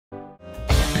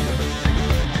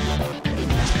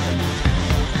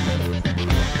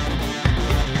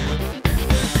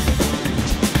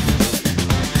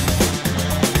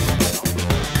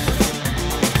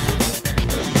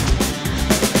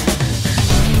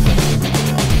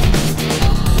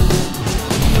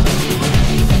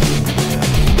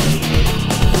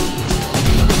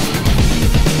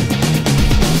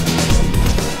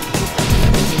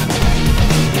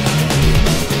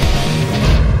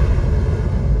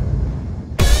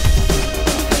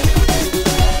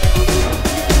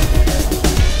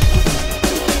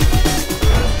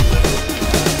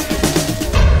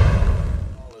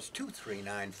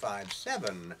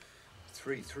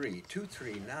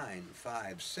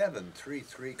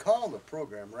733-239-5733. Call the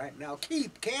program right now.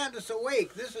 Keep Candace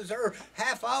awake. This is her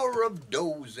half hour of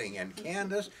dozing. And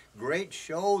Candace, great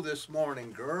show this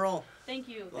morning, girl. Thank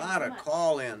you. A lot of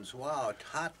call-ins. Wow,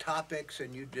 hot topics,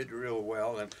 and you did real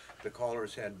well. And the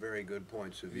callers had very good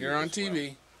points of view. You're on TV.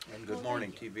 Well. And good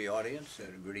morning, TV audience.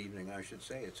 Good evening, I should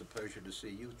say. It's a pleasure to see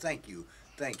you. Thank you.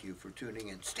 Thank you for tuning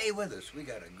in. Stay with us. We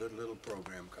got a good little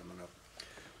program coming up.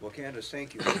 Well, Candace,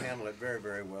 thank you. You handle it very,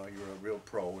 very well. You're a real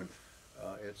pro, and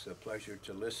it's a pleasure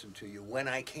to listen to you when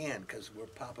I can, because we're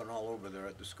popping all over there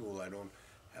at the school. I don't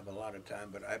have a lot of time,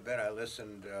 but I bet I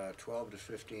listened 12 to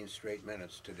 15 straight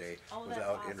minutes today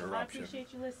without awesome. interruption. I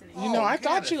appreciate you listening. You know, I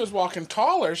thought she was walking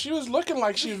taller. She was looking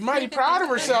like she was mighty proud of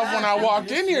herself when I walked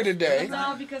in here today. It's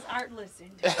all because Art listened.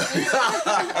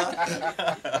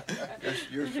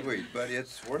 You're sweet, but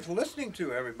it's worth listening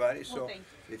to, everybody. So Well,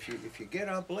 if you get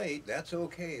up late, that's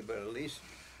okay. But at least,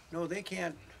 no, they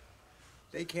can't.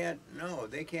 They can't One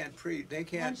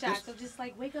shot, so just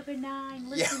like wake up at 9,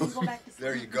 listen, and go back to sleep.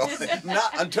 There you go.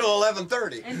 Not until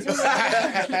 11:30. Until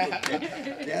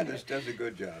Candace does a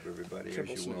good job, everybody,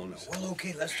 as you well know. Well,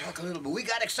 okay, let's talk a little bit. We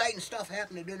got exciting stuff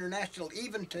happening at International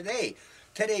even today.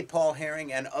 Today, Paul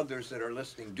Herring and others that are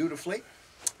listening dutifully,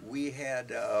 we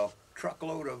had a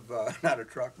truckload of, not a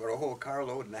truck, but a whole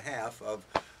carload and a half of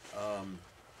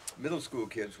middle school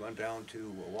kids went down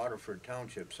to Waterford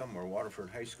Township somewhere, Waterford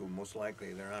High School, most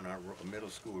likely. They're on our middle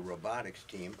school robotics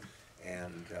team,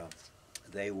 and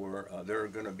they're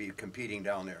going to be competing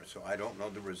down there. So I don't know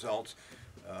the results,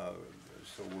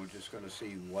 so we're just going to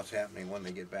see what's happening when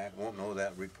they get back. Won't know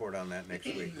that, report on that next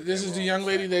week. This is the young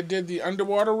lady that did the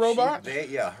underwater robot?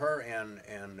 Yeah, her and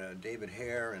David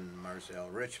Hare and Marcel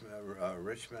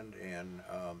Richmond and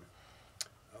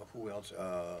who else?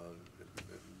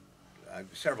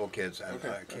 Several kids. I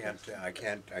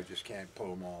just can't pull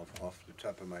them all off the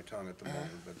top of my tongue at the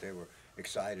moment. But they were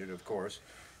excited, of course.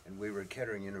 And we were at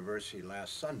Kettering University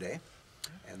last Sunday,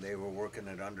 and they were working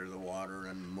it under the water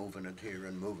and moving it here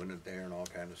and moving it there and all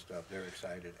kind of stuff. They're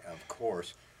excited, of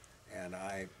course. And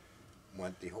I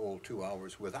went the whole 2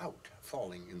 hours without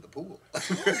falling in the pool.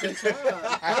 Good job.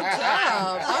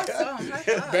 Awesome.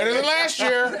 Better than last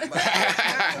year.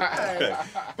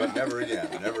 But never again,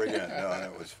 never again. No,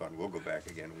 that was fun. We'll go back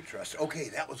again, we trust. Okay,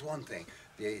 that was one thing.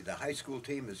 The high school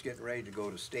team is getting ready to go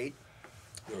to state.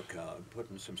 They're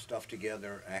putting some stuff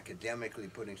together, academically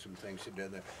putting some things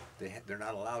together. They're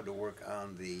not allowed to work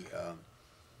on the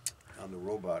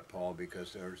robot, Paul,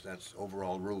 because that's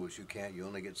overall rules. You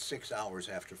only get 6 hours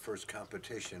after first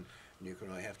competition, and you can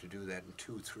only have to do that in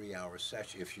 2-3 hour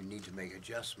session if you need to make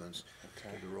adjustments to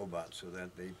the robot. So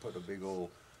that they put a big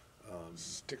old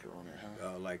sticker on it,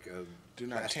 huh? like a do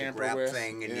not plastic tamper wrap with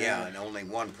thing, and and only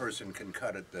one person can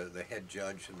cut it, the head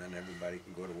judge, and then everybody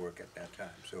can go to work at that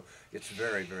time. So it's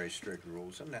very, very strict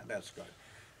rules, and that's good.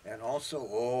 And also,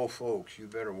 oh, folks, you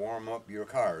better warm up your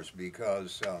cars,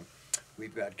 because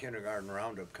we've got Kindergarten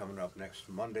Roundup coming up next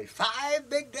Monday. 5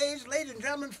 big days, ladies and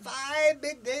gentlemen, 5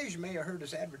 big days. You may have heard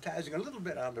us advertising a little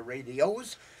bit on the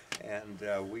radios, and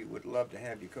we would love to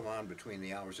have you come on between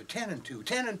the hours of 10 and 2.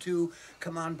 10 and 2,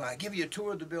 come on by, give you a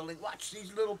tour of the building, watch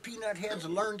these little peanut heads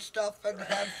learn stuff and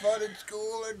have fun in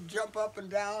school and jump up and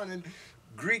down and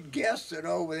greet guests, and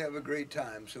we have a great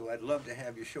time. So I'd love to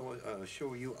have you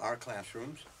show you our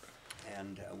classrooms.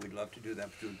 And we'd love to do that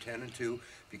between 10 and 2.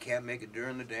 If you can't make it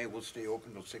during the day, we'll stay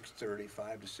open till 6:30,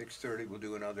 5 to 6:30. We'll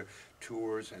do another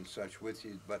tours and such with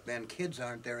you. But then kids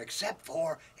aren't there except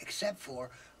for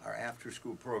our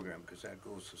after-school program, because that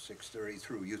goes to 6:30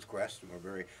 through Youth Quest, and we're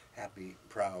very happy,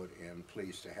 proud, and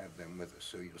pleased to have them with us.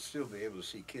 So you'll still be able to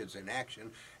see kids in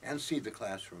action and see the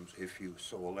classrooms if you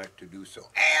so elect to do so.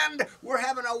 And we're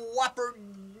having a whopper,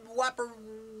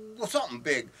 something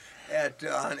big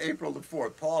on April the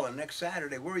 4th. Paul, and next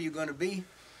Saturday, where are you going to be?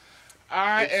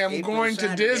 I am going to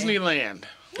Disneyland.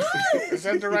 Is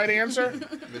that the right answer?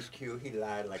 Miss Q, he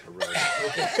lied like a rose.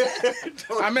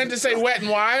 I meant to say Wet and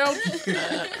Wild.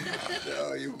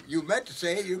 No, you meant to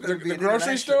say you're going to be the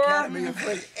grocery store? Academy of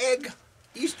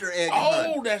Easter egg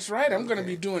hunt. Oh, that's right. I'm going to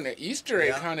be doing the Easter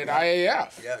egg hunt at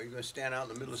IAF. Yeah, you're going to stand out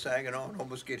in the middle of Saginaw and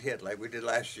almost get hit like we did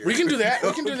last year. We can do that.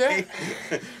 We can do that.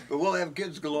 But we'll have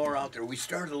kids galore out there. We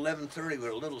start at 11:30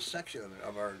 with a little section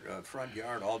of our front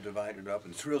yard all divided up.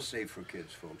 And it's real safe for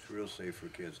kids, folks. Real safe for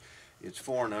kids. It's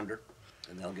 4 and under.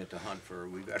 And they'll get to hunt for,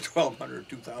 we've got 1,200,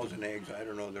 2,000 eggs. I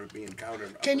don't know, they're being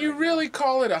counted. Can you really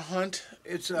call it a hunt?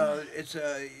 It's an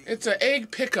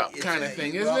egg pickup kind of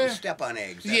thing, isn't it? Step on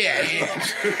eggs. Yeah.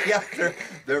 Yeah,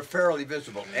 they're fairly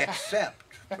visible, except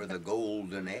for the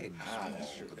golden eggs. Ah,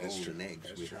 that's true. The golden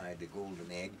eggs. We hide the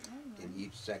golden egg in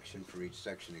each section for each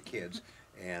section of kids.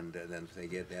 And then if they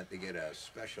get that, they get a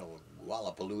special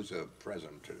Wallapalooza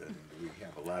present. And we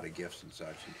have a lot of gifts and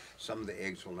such. And some of the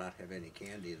eggs will not have any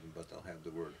candy in them, but they'll have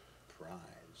the word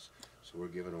prize. So we're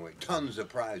giving away tons of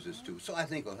prizes too. So I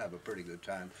think we'll have a pretty good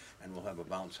time, and we'll have a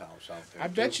bounce house out there. I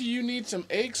bet you need some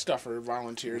egg stuffer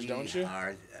volunteers, don't you?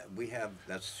 We have,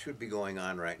 that should be going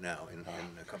on right now in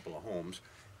a couple of homes.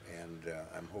 And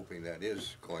I'm hoping that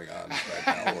is going on right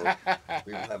now, or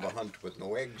we will have a hunt with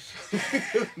no eggs.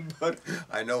 But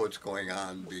I know it's going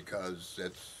on because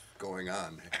it's going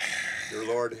on. Dear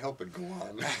Lord, help it go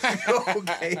on.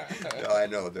 Okay. No, I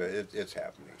know it's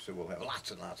happening. So we'll have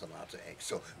lots and lots and lots of eggs.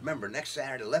 So remember, next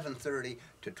Saturday, 11:30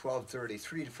 to 12:30,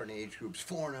 3 different age groups,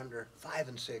 4 and under, 5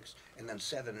 and 6, and then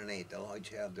 7 and 8. They'll each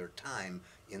have their time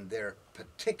in their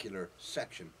particular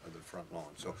section of the front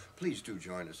lawn. So please do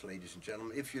join us, ladies and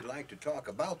gentlemen. If you'd like to talk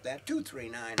about that,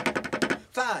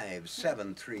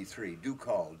 239-5733. Do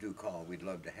call. We'd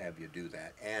love to have you do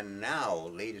that. And now,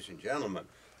 ladies and gentlemen,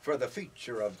 for the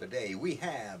feature of the day, we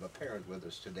have a parent with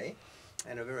us today,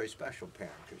 and a very special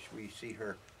parent, because we see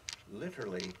her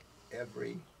literally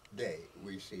every day.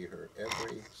 We see her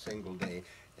every single day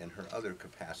in her other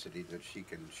capacity that she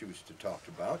can choose to talk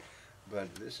about.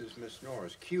 But this is Miss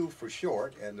Norris, Q for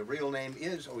short, and the real name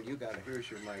is,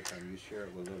 here's your mic, and you share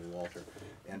it with little Walter.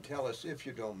 And tell us, if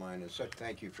you don't mind, and such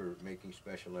thank you for making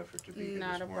special effort to be here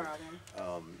this morning. Not a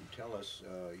problem. Tell us,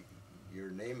 your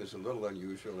name is a little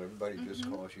unusual, everybody just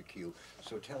calls you Q.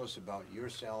 So tell us about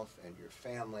yourself and your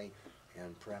family,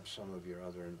 and perhaps some of your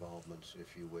other involvements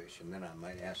if you wish. And then I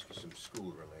might ask you some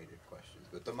school-related questions.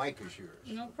 But the mic is yours.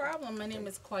 No problem. My name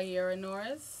is Quayera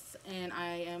Norris, and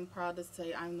I am proud to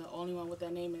say I'm the only one with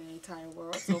that name in the entire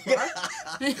world so far.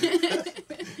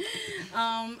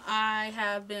 I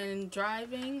have been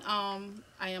driving.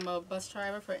 I am a bus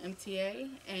driver for MTA,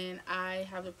 and I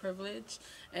have the privilege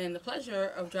and the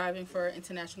pleasure of driving for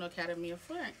International Academy of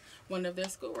Flint, one of their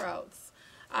school routes.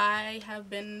 I have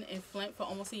been in Flint for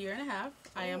almost a year and a half.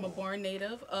 I am a born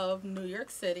native of New York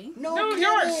City. New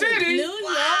York City? New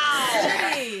York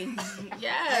City.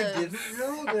 Yes. I didn't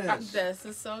know this. This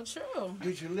is so true.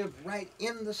 Did you live right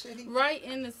in the city? Right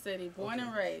in the city, born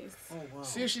and raised. Oh, wow.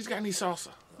 See if she's got any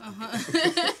salsa.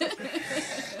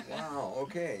 Wow,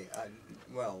 okay.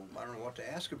 Well, I don't know what to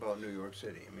ask about New York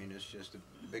City. I mean, it's just a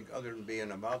big, other than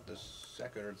being about the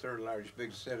second or third largest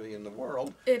big city in the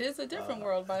world. It is a different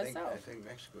world by I itself. think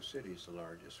Mexico City is the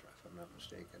largest, if I'm not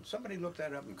mistaken. Somebody look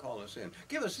that up and call us in.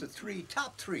 Give us the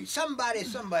top three. Somebody,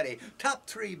 top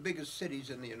 3 biggest cities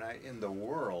in the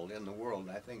world.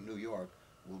 I think New York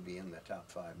will be in the top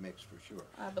 5 mix for sure.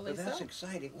 I believe so. But that's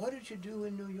exciting. What did you do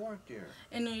in New York, dear?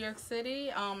 In New York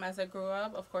City, as I grew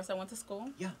up, of course, I went to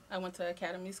school. Yeah. I went to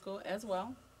academy school as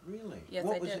well. Really? Yes,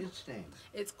 what I was did. its name?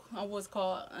 It was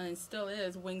called, and still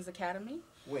is, Wings Academy.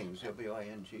 Wings,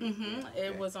 W-I-N-G. Yeah,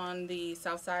 It was on the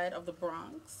south side of the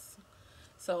Bronx.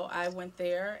 So I went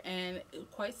there, and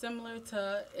quite similar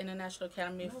to International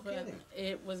Academy of Flint,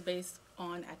 it was based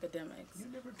on academics. You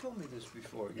never told me this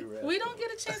before. We don't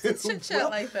get a chance to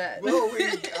chit-chat like that. Well,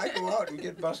 I go out and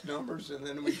get bus numbers, and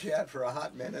then we chat for a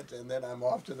hot minute, and then I'm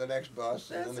off to the next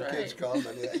bus, and then the kids come.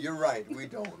 And you're right, we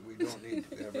don't need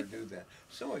to ever do that.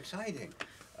 So exciting.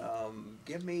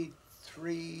 Give me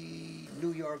 3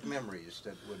 New York memories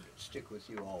that would stick with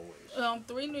you always.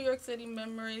 3 New York City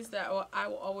memories that I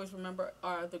will always remember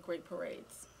are the great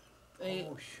parades.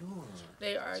 Oh, sure.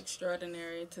 They are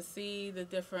extraordinary to see the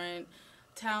different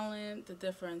talent, the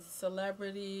different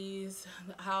celebrities,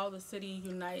 how the city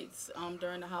unites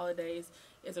during the holidays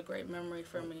is a great memory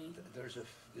for me.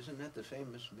 Isn't that the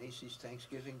famous Macy's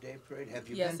Thanksgiving Day Parade? Have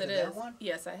you Yes, been to it that is. one?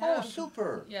 Yes, I have. Oh,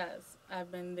 super. Yes,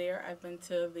 I've been there. I've been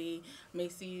to the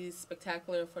Macy's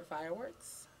Spectacular for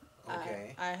fireworks.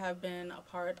 Okay. I have been a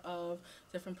part of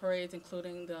different parades,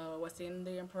 including the West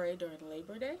Indian Parade during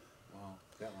Labor Day. Wow,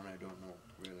 that one I don't know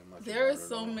really much There are about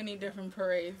so at all. many different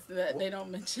parades that they don't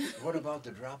mention. What about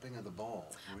the dropping of the ball?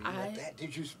 Were you at that?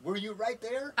 Were you right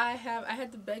there? I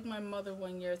had to beg my mother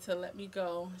one year to let me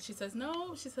go. She says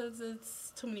no. She says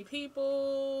it's too many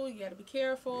people. You got to be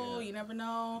careful. Yeah. You never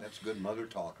know. That's good mother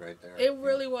talk right there. It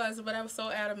really was, but I was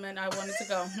so adamant I wanted to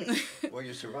go. Well,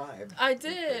 you survived. I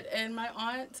did, and my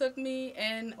aunt took me,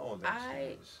 and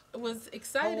I was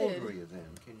excited. How old were you then?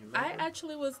 Can you remember? I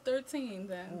actually was 13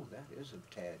 then. Oh, that is a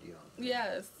tad young.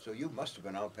 Yes. So you must have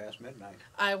been out past midnight.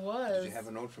 I was. Did you have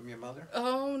a note from your mother?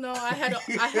 Oh no, I had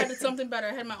something better.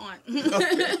 I had my aunt.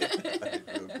 Okay.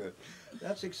 Real good.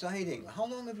 That's exciting. How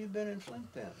long have you been in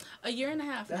Flint then? A year and a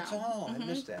half now. That's all. I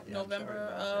missed that. Yeah,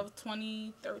 November of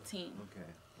 2013.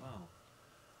 Okay. Wow.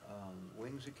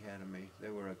 Wings Academy. They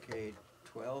were a K-12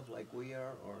 12 like we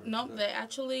are, or No, they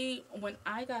actually, when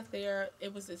I got there,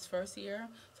 it was his first year.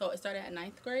 So it started at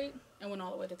 9th grade and went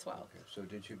all the way to 12. Okay, so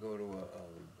did you go to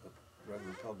a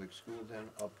regular public school then,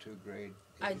 up to grade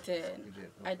 8? I did. You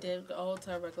did? I Okay. did go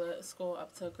to a regular school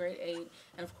up to grade 8,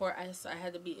 and of course I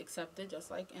had to be accepted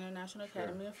just like International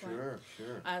Academy of Flint.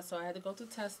 Sure. So I had to go through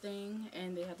testing,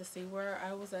 and they had to see where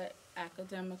I was at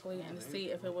academically Oh, and to there see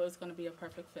you if go. it was going to be a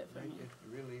perfect fit for Right, me. it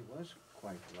really was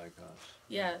quite like us.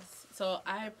 Yes, so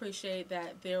I appreciate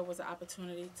that there was an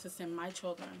opportunity to send my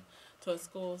children to a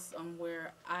school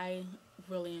where I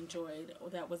really enjoyed,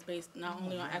 that was based not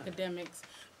only on academics,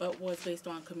 but was based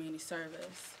on community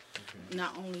service. Okay.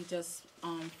 Not only just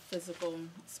physical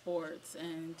sports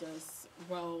and just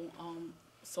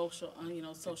social,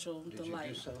 social Did delight.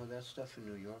 you do some of that stuff in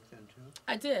New York then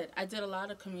too? I did a lot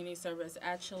of community service.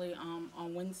 Actually,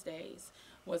 on Wednesdays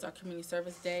was our community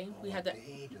service day. Oh, We had a to.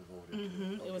 day devoted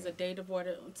to it. It was a Okay. day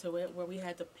devoted to it where we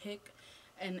had to pick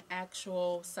an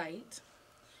actual site.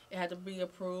 It had to be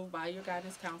approved by your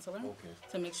guidance counselor Okay.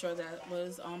 to make sure that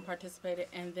was participated.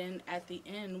 And then at the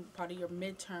end, part of your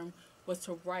midterm was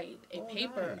to write a Oh,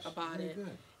 paper nice. about Very it,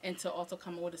 good. and to also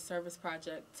come up with a service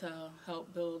project to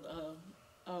help build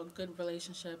a good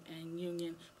relationship and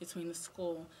union between the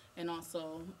school and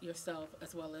also yourself,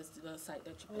 as well as the site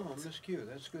that you Oh, built. Miss Q,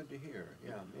 that's good to hear.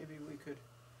 Yeah, maybe we could.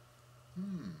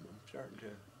 I'm starting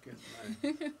to get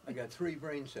my. I got 3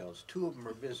 brain cells. 2 of them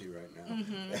are busy right now, and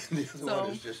the other one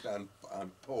So- is just on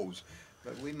pose.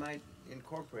 But we might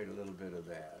incorporate a little bit of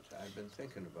that. I've been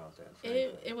thinking about that.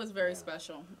 It was very Yeah.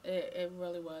 special. It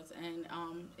really was, and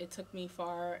it took me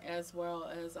far, as well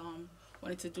as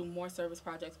wanted to do more service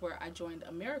projects where I joined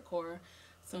AmeriCorps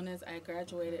as soon as I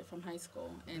graduated from high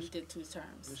school and did 2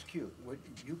 terms. Miss Q, would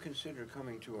you consider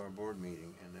coming to our board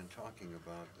meeting and then talking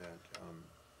about that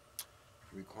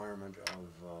requirement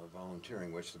of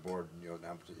volunteering, which the board,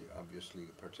 obviously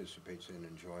participates in,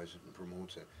 enjoys it, and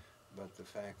promotes it, but the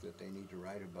fact that they need to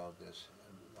write about this,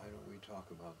 why don't we talk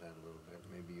about that a little bit?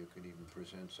 Maybe you could even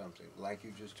present something, like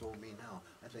you just told me now.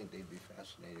 I think they'd be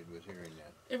fascinated with hearing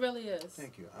that. It really is.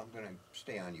 Thank you. I'm gonna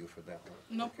stay on you for that one.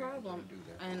 No Okay, I'm gonna problem. do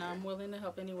that. And Okay. I'm willing to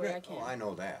help any way I Great. can. Oh, I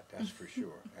know that, that's for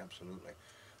sure, absolutely.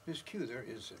 Miss Q, there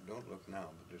is, don't look now,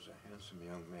 but there's a handsome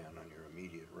young man on your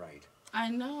immediate right. I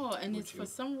know, and Would it's you- for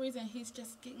some reason he's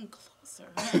just getting closer.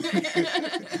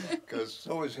 Because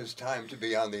so is his time to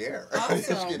be on the air.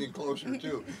 It's Awesome. getting closer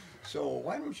too. So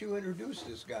why don't you introduce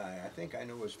this guy? I think I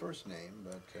know his first name,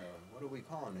 but what are we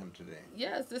calling him today?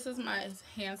 Yes, this is my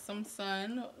handsome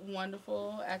son,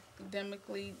 wonderful,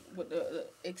 academically with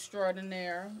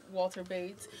extraordinaire Walter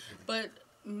Bates, but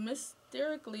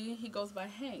mysteriously he goes by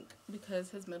Hank because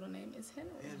his middle name is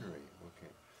Henry. Henry,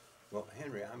 okay. Well,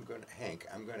 Henry, Hank,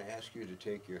 I'm going to ask you to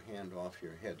take your hand off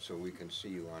your head so we can see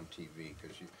you on TV,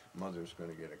 because your mother's going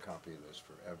to get a copy of this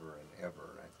forever and ever,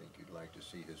 and I think you'd like to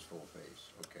see his full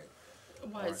face. Okay.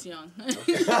 Why All it's right. young.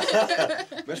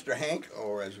 Mr. Hank,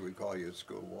 or as we call you at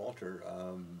school, Walter,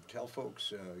 tell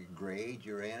folks grade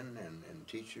you're in and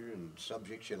teacher and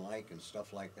subjects you like and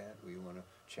stuff like that. We want to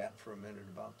chat for a minute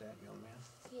about that, young man?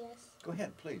 Yes. Go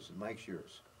ahead, please. The mic's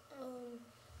yours.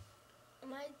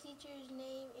 My teacher's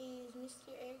name is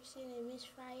Mr. Erickson and Miss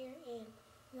Fryer, and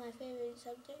my favorite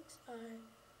subjects are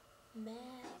math,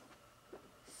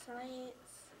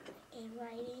 science, and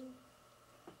writing.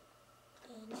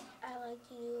 And I like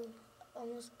to do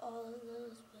almost all of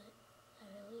those, but I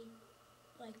really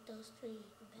like those 3 the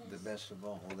best. The best of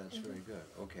all. Oh, that's very good.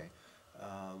 Okay.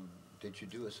 Did you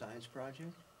do a science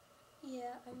project?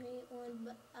 Yeah, I made one,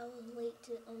 but I was late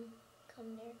to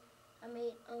come there. I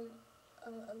made a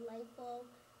light bulb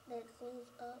that goes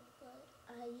up, but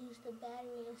I used a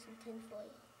battery and some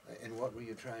tinfoil. And what were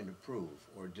you trying to prove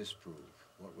or disprove?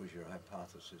 What was your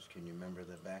hypothesis? Can you remember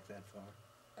that back that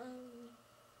far?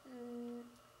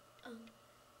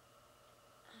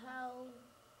 How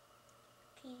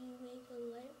can you make a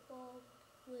light bulb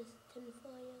with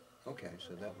tinfoil? Okay, so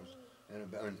and a that was,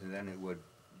 battery? and then it would,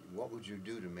 what would you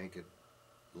do to make it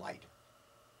light?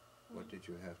 What did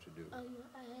you have to do? I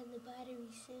had the battery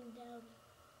sitting down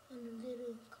on a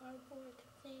little cardboard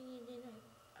thing, and then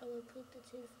I would put the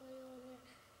tinfoil on there,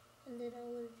 and then I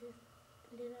would put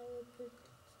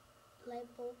the light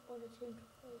bulb on the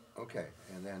tinfoil. Okay,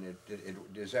 and then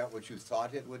is that what you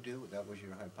thought it would do? That was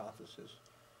your hypothesis?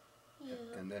 Yeah,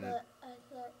 And then but I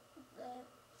thought that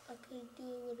I could do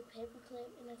it with a paper clip,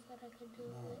 and I thought I could do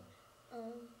it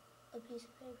with a piece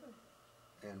of paper.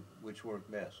 And which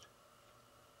worked best?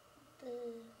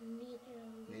 Neither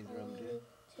of them did? did.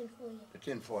 Tinfoil. The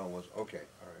tinfoil was, okay,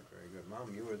 all right, very good.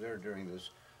 Mom, you were there during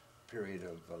this period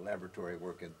of laboratory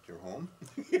work at your home.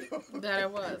 That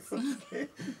it was. Okay.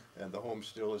 And the home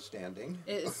still is standing.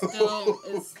 It's still,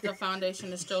 the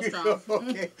foundation is still strong.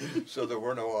 Okay. So there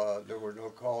were no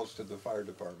calls to the fire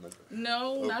department.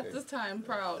 No, not Okay. this time.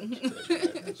 Proud. That's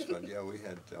right. That's fun. Yeah, we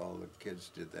had all the kids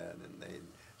did that, and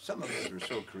some of them were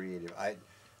so creative.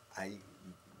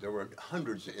 There were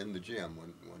hundreds in the gym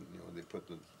when they put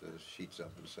the sheets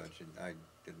up and such, and I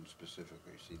didn't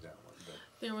specifically see that one, but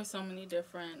There were so many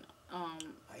different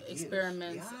Ideas.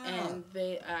 experiments, Yeah. and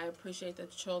I appreciate that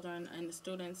the children and the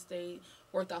students, they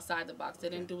worked outside the box. They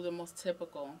didn't do the most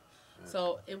typical.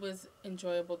 So it was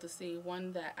enjoyable to see.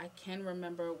 One that I can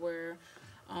remember where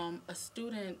a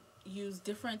student used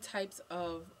different types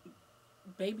of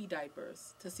baby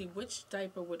diapers to see which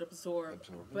diaper would absorb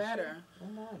better.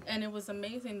 And it was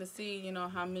amazing to see,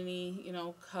 how many,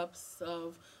 cups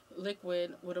of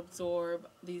liquid would absorb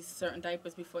these certain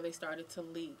diapers before they started to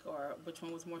leak, or which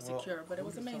one was more secure. But it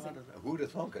was amazing. Who'd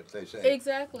have thunk it, they say.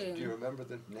 Exactly. Do you remember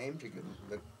the name to give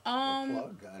the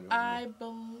plug? I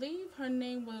believe her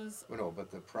name was Well, no,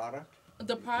 but the product?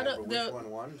 the product. Remember which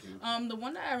one won? The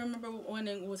one that I remember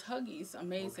winning was Huggies,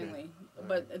 amazingly. Okay.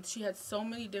 But she had so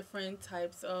many different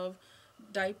types of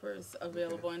diapers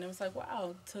available, and it was like,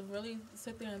 wow, to really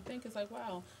sit there and think, it's like,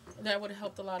 wow, that would have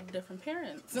helped a lot of different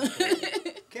parents.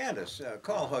 Candace,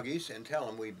 call Huggies and tell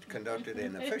them we conducted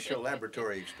an official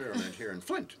laboratory experiment here in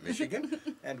Flint, Michigan,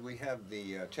 and we have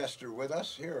the tester with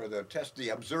us here, or the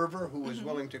observer who is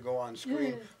willing to go on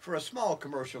screen for a small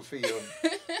commercial fee of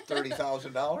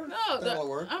 $30,000. No, That'll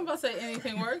work. I'm about to say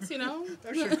anything works,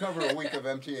 That should cover a week of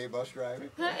MTA bus driving.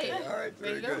 Hey, Okay, all right,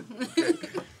 there very you good. go.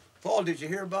 Okay. Paul, did you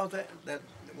hear about that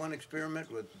one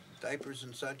experiment with diapers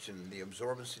and such, and the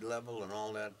absorbency level and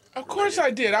all that? Of course I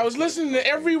did. I was listening to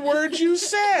every word you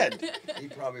said. He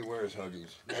probably wears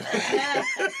Huggies.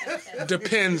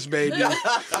 Depends, baby.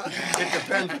 It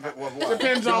depends what.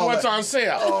 Depends on what's on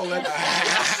sale. Oh,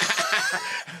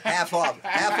 half off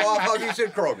Huggies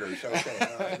at Kroger's.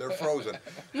 Okay, they're frozen.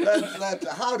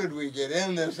 How did we get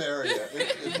in this area?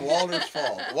 It's Walter's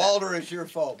fault. Walter, it's your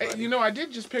fault, buddy. Hey, I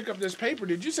did just pick up this paper.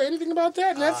 Did you say anything about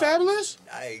that? Isn't that fabulous?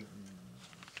 I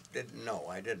didn't. No,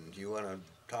 I didn't. You want to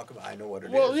talk about? I know what it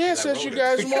is. Well, yeah, it 'cause I says you wrote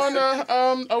guys it.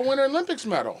 won a Winter Olympics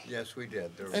medal, Yes, we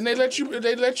did. and they let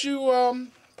you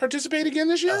participate again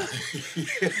this year.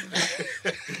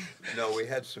 No, we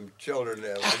had some children.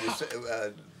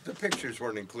 The pictures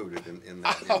weren't included in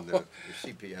the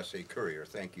CPSA Courier.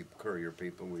 Thank you, Courier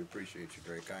people. We appreciate you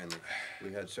very kindly.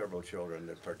 We had several children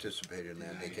that participated in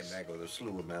that. They came back with a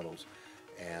slew of medals,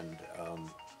 and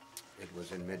it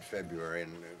was in mid-February,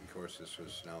 and of course this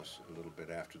was now a little bit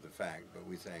after the fact, but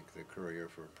we thank the Courier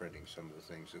for printing some of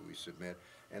the things that we submit,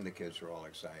 and the kids were all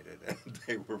excited, and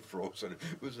they were frozen.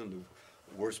 It was in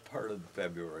the worst part of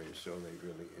February, so they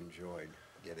really enjoyed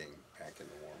getting back in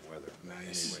the warm weather.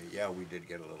 Nice. Anyway, yeah, we did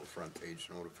get a little front page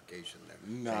notification there.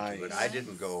 Nice. Thank you. But I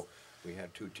didn't go. We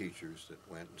had two teachers that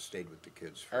went and stayed with the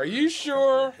kids. For Are you a couple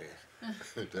sure of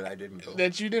days. That I didn't go?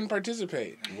 that you didn't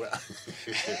participate? Well,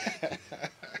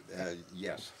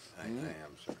 yes, I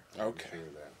am, sir. I'm Okay. sure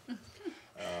of that.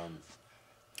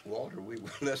 Walter,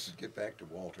 let's get back to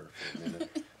Walter for a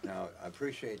minute. Now, I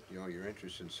appreciate your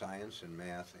interest in science and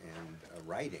math and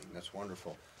writing. That's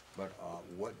wonderful. But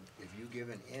have you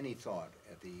given any thought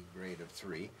at the grade of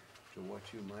 3 to what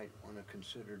you might want to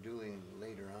consider doing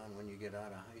later on when you get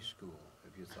out of high school?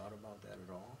 Have you thought about that at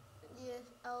all? Yes,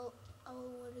 I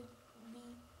would want to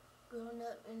be grown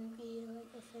up and be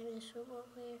like a famous football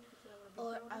player,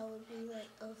 or I would be like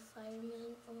a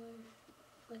fireman or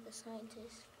like a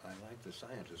scientist. I like the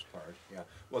scientist part, yeah.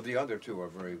 Well, the other two are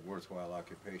very worthwhile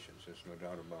occupations, there's no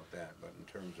doubt about that. But in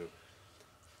terms of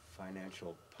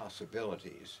financial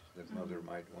possibilities that Mother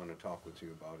might want to talk with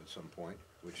you about at some point,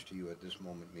 which to you at this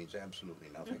moment means absolutely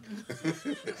nothing,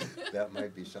 that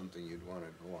might be something you'd want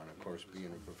to go on. Of course, being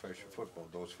a professional football,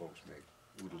 those folks make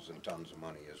oodles and tons of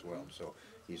money as well. So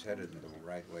he's headed in the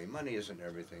right way. Money isn't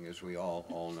everything, as we all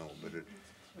know, but it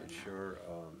sure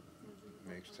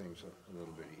makes things a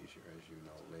little bit easier, as you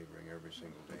know, laboring every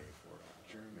single day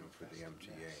for the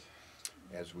MTA,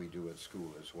 as we do at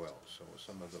school as well. So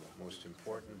some of the most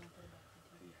important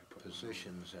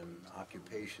positions and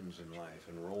occupations in life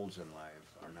and roles in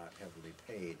life are not heavily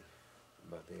paid,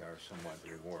 but they are somewhat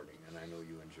rewarding, and I know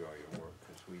you enjoy your work,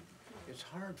 because it's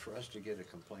hard for us to get a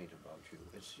complaint about you.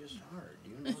 It's just hard. Do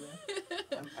you know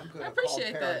that? I'm going to call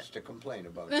parents to complain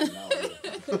about you now.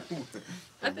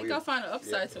 I think I'll find an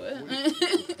upside to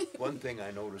it. One thing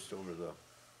I noticed over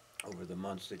the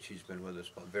months that she's been with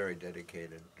us, a very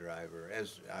dedicated driver,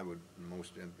 as I would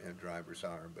most drivers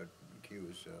are, but Q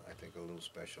is I think a little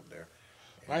special there.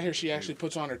 I hear she actually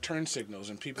puts on her turn signals,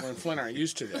 and people in Flint aren't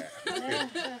used to that.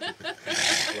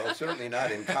 Well, certainly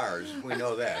not in cars. We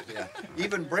know that. Yeah.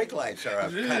 Even brake lights are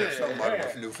kind of somewhat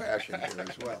of a new fashion here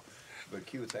as well. But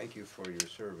Q, thank you for your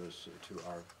service to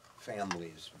our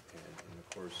families, and of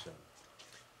course,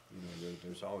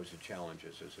 there's always the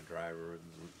challenges as a driver,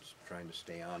 trying to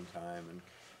stay on time, and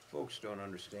folks don't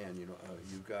understand.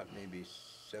 You've got maybe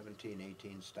 17,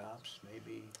 18 stops,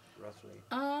 maybe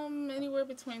roughly. Anywhere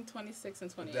between 26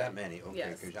 and 28. That many, okay?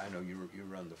 Yes. Because I know you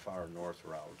run the far north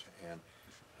route, and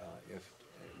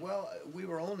we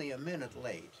were only a minute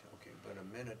late, okay, but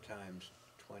a minute times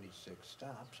 26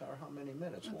 stops are how many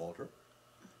minutes, Walter?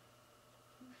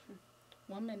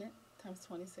 1 minute times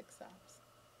 26 stops.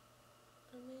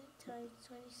 1 minute times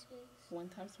 26. 1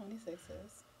 times 26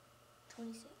 is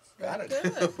 26. Got it.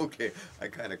 Good. Okay, I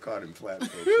kind of caught him flat.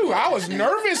 Phew, I was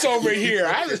nervous over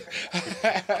here.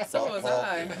 so was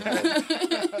I.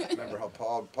 Remember how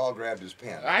Paul grabbed his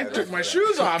pen? I took my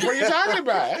shoes off. What are you talking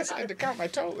about? I had to count my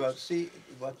toes. Well, see,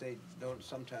 what they don't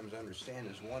sometimes understand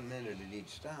is 1 minute at each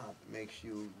stop makes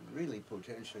you really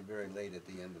potentially very late at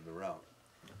the end of the route.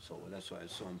 So that's why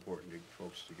it's so important to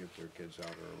folks to get their kids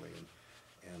out early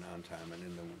and on time. And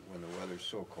when the weather's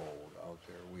so cold out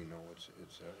there, we know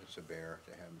it's a bear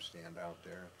to have them stand out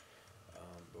there.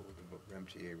 But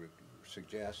MTA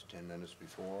suggests 10 minutes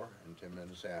before and 10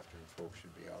 minutes after, folks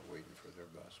should be out waiting for their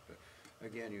bus. But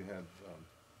again, you have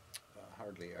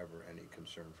hardly ever any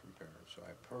concern from parents. So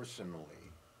I personally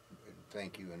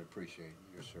thank you and appreciate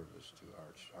your service to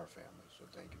our family. So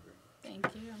thank you very much.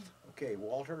 Thank you. Okay,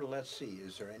 Walter, let's see.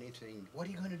 Is there anything, what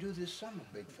are you going to do this summer,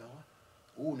 big fella?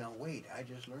 Oh, now wait, I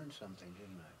just learned something,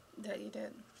 didn't I? That you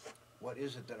did. What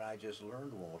is it that I just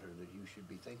learned, Walter, that you should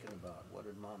be thinking about? What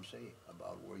did Mom say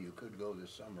about where you could go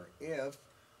this summer if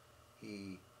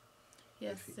he...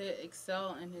 Yes, to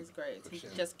excel in his grades. He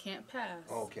Excel. just can't pass.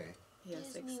 Okay.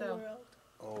 Yes, Disney excel. World.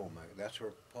 Oh, my, that's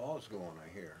where Paul's going,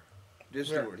 I hear.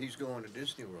 Disney Where? World. He's going to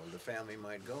Disney World. The family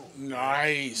might go.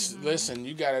 Nice. Listen,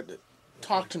 you got to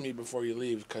talk to me before you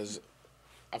leave because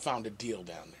I found a deal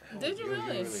down there. Did you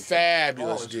really?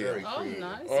 Fabulous Paul is deal. very Oh, creative.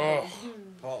 nice. Oh,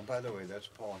 Paul, by the way, that's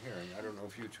Paul Herring. I don't know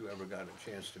if you two ever got a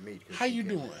chance to meet. 'Cause how he you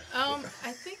came- doing?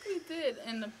 I think we did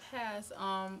in the past,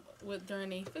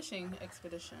 during a fishing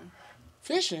expedition.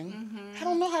 Fishing? I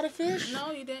don't know how to fish.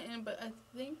 No, you didn't, but I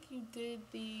think you did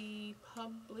the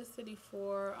publicity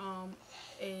for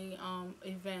a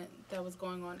event that was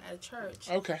going on at a church.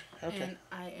 Okay. And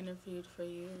I interviewed for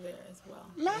you there as well.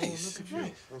 Nice. Oh, look at you.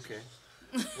 Nice. Okay.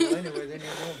 Well, anyway, then you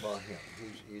know about him.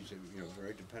 He's a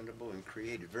very dependable and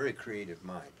creative, very creative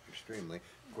mind, extremely.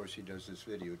 Of course, he does this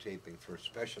videotaping for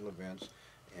special events,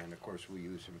 and of course, we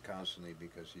use him constantly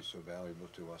because he's so valuable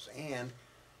to us. And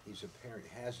he's a parent,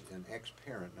 has an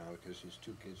ex-parent now because his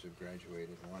two kids have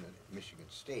graduated, one at Michigan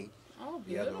State, Oh,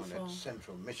 the other beautiful. one at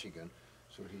Central Michigan.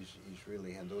 So he's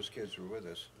really, and those kids were with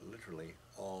us literally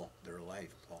all their life,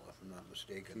 Paul, if I'm not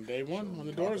mistaken. From day one, So when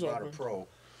the talk doors about open. a pro.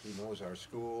 He knows our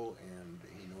school and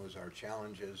he knows our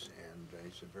challenges, and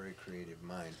he's a very creative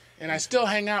mind. And I still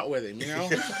hang out with him, you know?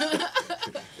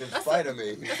 In spite of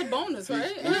me, That's a bonus, right?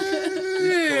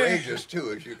 he's courageous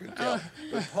too, as you can tell.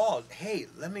 But Paul, hey,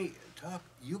 let me talk.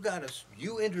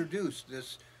 You introduced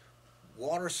this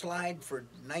water slide for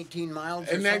 19 miles.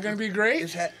 Isn't that going to be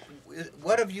great?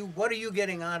 What are you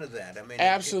getting out of that? I mean,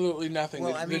 Absolutely nothing.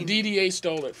 Well, The I mean- DDA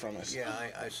stole it from us. Yeah,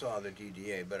 I saw the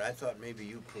DDA, but I thought maybe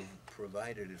you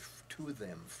provided it to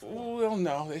them. Well,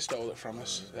 no, they stole it from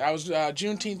us. I was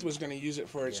Juneteenth was going to use it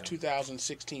for its Yeah.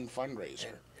 2016 fundraiser.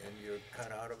 And you're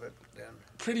cut out of it then?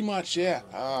 Pretty much, yeah.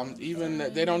 Even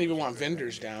they don't even want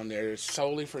vendors down there. It's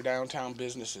solely for downtown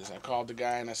businesses. I called the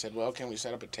guy and I said, "Well, can we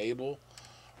set up a table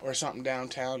or something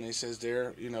downtown?" And he says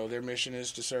their mission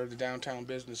is to serve the downtown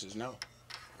businesses. No.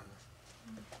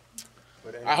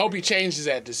 But I hope he changes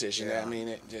that decision. Yeah. I mean,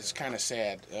 it's kind of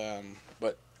sad,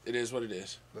 but it is what it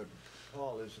is. But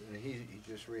Paul is, and he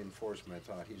just reinforced my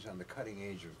thought. He's on the cutting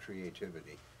edge of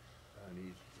creativity, and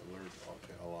he's alert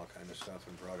to all kind of stuff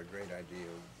and brought a great idea.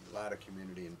 A lot of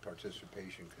community and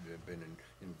participation could have been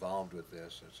involved with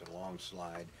this. It's a long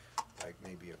slide, like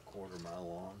maybe a quarter-mile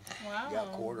long. Wow. Yeah,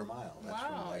 quarter-mile. That's Wow,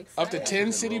 from, like, Up to exciting.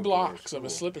 10 city Road to our blocks of school. a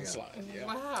slip and Yeah. slide. Yeah.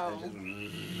 Wow.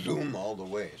 And just zoom all the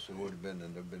way. So it would have been,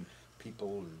 and there've been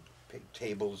people and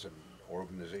tables and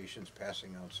organizations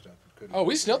passing out stuff. It could have Oh,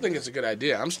 we been still very think good. it's a good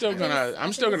idea. I'm still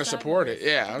gonna support it.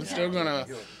 Yeah, I'm still gonna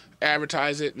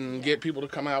advertise it and get people to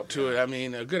come out to it. I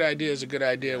mean, a good idea is a good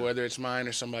idea, whether it's mine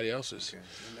or somebody else's. Okay,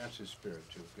 and that's his spirit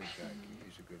too. Good guy.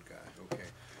 He's a good guy. Okay.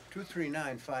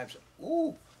 2395.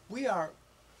 Ooh, we are.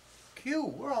 Q,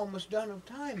 we're almost done of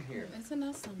time here. Isn't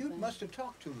that something? You must have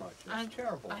talked too much. That's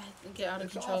terrible. I get out of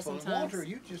It's control awful. sometimes. Walter,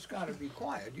 you just got to be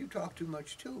quiet. You talk too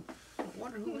much too. I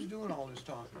wonder who was doing all this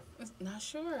talking. Not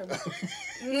sure. Might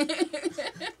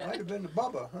have been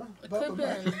Bubba, huh? It Bubba could've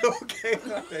might- been. Okay,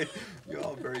 all right. You're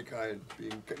all very kind,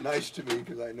 being nice to me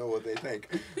because I know what they think.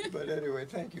 But anyway,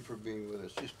 thank you for being with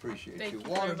us. Just appreciate Thank you. you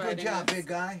for Walter, good inviting job, us. big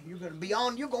guy. You're gonna be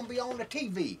on. You're gonna be on the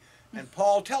TV. And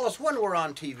Paul, tell us when we're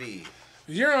on TV.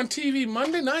 You're on TV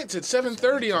Monday nights at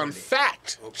 7:30 on 7:30.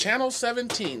 Fact, Okay. Channel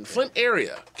 17, Flint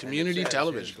area, community And it says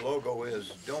television. His logo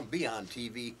is "Don't be on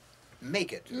TV,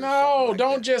 make it." or No, something like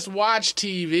don't that. just watch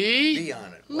TV. Be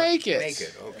on it. Make it. Make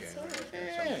it. Okay. That's All right. right.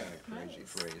 That's some kind of crazy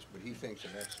phrase, but he thinks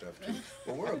of that stuff too.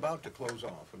 Well, we're about to close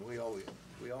off, and we always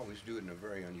do it in a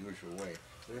very unusual way.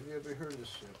 But have you ever heard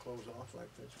us close off like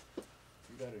this?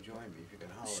 You got to join me if you can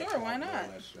holler. Sure, talk, why and all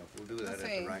not? that stuff. We'll do that Let's at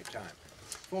see. the right time.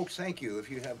 Folks, thank you. If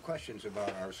you have questions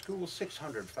about our school,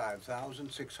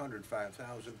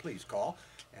 605,000, please call.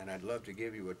 And I'd love to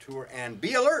give you a tour. And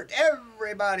be alert.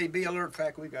 Everybody be alert. In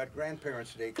fact, we got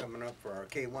Grandparents' Day coming up for our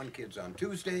K-1 kids on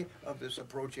Tuesday of this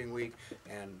approaching week.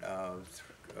 And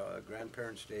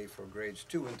Grandparents' Day for grades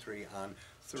 2 and 3 on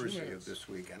Thursday of this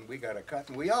week. And we got a cut.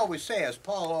 And we always say, as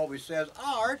Paul always says,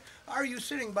 Art, are you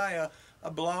sitting by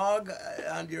a blog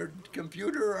on your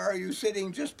computer? Or are you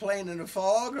sitting just playing in the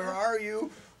fog? Or are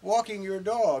you walking your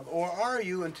dog? Or are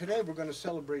you, and today we're going to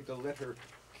celebrate the letter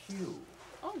Q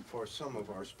for some of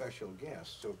our special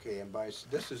guests, okay, and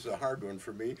this is a hard one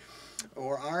for me.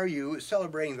 Or are you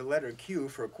celebrating the letter Q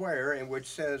for choir, in which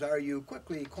says, are you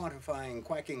quickly quantifying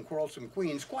quacking quarrelsome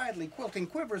queens, quietly quilting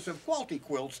quivers of quality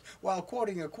quilts, while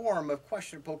quoting a quorum of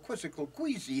questionable, quizzical,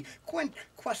 queasy,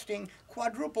 questing,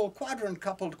 quadruple, quadrant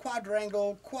coupled,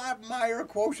 quadrangle, quadmire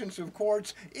quotients of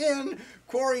quartz in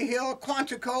Quarry Hill,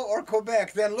 Quantico, or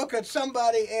Quebec? Then look at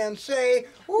somebody and say,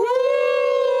 woo!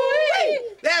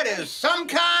 That is some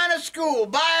kind of school.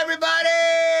 Bye, everybody!